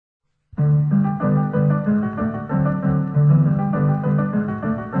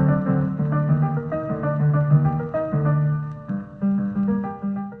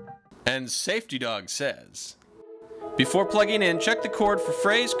And Safety Dog says, before plugging in, check the cord for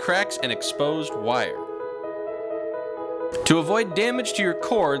frays, cracks, and exposed wire. To avoid damage to your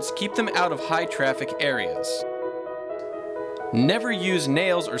cords, keep them out of high traffic areas. Never use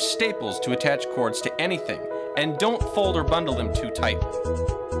nails or staples to attach cords to anything, and don't fold or bundle them too tightly.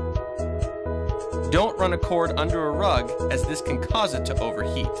 Don't run a cord under a rug, as this can cause it to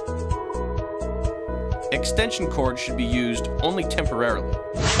overheat. Extension cords should be used only temporarily.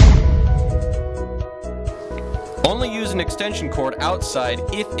 Only use an extension cord outside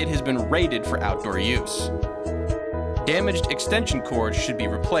if it has been rated for outdoor use. Damaged extension cords should be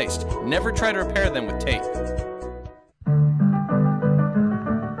replaced. Never try to repair them with tape.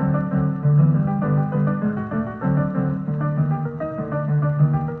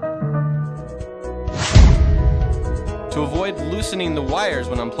 To avoid loosening the wires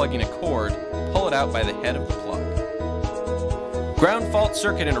when unplugging a cord, pull it out by the head of the plug. Ground fault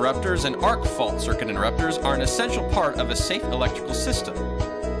circuit interrupters and arc fault circuit interrupters are an essential part of a safe electrical system.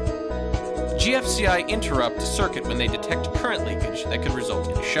 GFCI interrupt a circuit when they detect current leakage that could result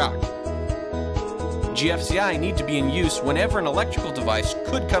in a shock. GFCI need to be in use whenever an electrical device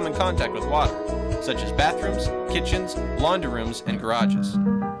could come in contact with water, such as bathrooms, kitchens, laundry rooms, and garages.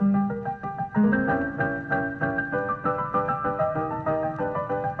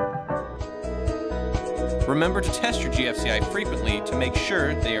 Remember to test your GFCI frequently to make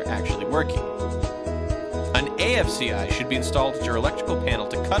sure they are actually working. An AFCI should be installed at your electrical panel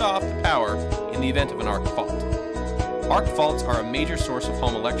to cut off the power in the event of an arc fault. Arc faults are a major source of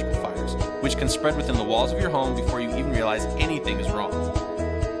home electrical fires, which can spread within the walls of your home before you even realize anything is wrong.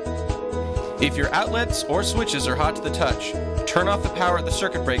 If your outlets or switches are hot to the touch, turn off the power at the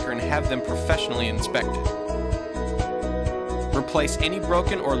circuit breaker and have them professionally inspected. Replace any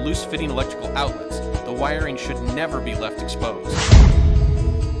broken or loose-fitting electrical outlets. The wiring should never be left exposed.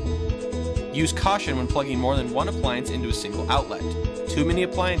 Use caution when plugging more than one appliance into a single outlet. Too many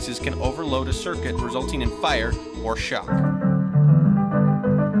appliances can overload a circuit, resulting in fire or shock.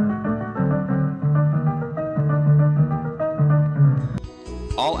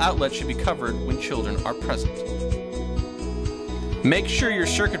 All outlets should be covered when children are present. Make sure your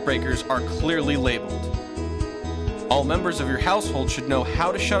circuit breakers are clearly labeled. All members of your household should know how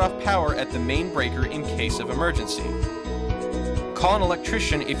to shut off power at the main breaker in case of emergency. Call an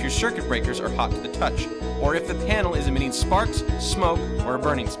electrician if your circuit breakers are hot to the touch, or if the panel is emitting sparks, smoke, or a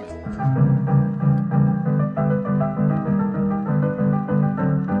burning smell.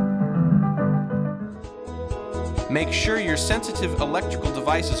 Make sure your sensitive electrical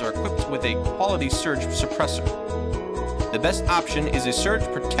devices are equipped with a quality surge suppressor. The best option is a surge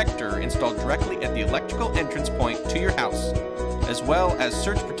protector installed directly at the electrical entrance point to your house, as well as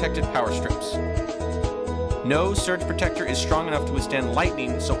surge-protected power strips. No surge protector is strong enough to withstand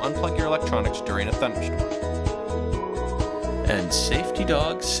lightning, so unplug your electronics during a thunderstorm. And Safety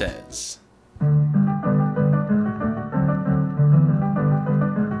Dog says...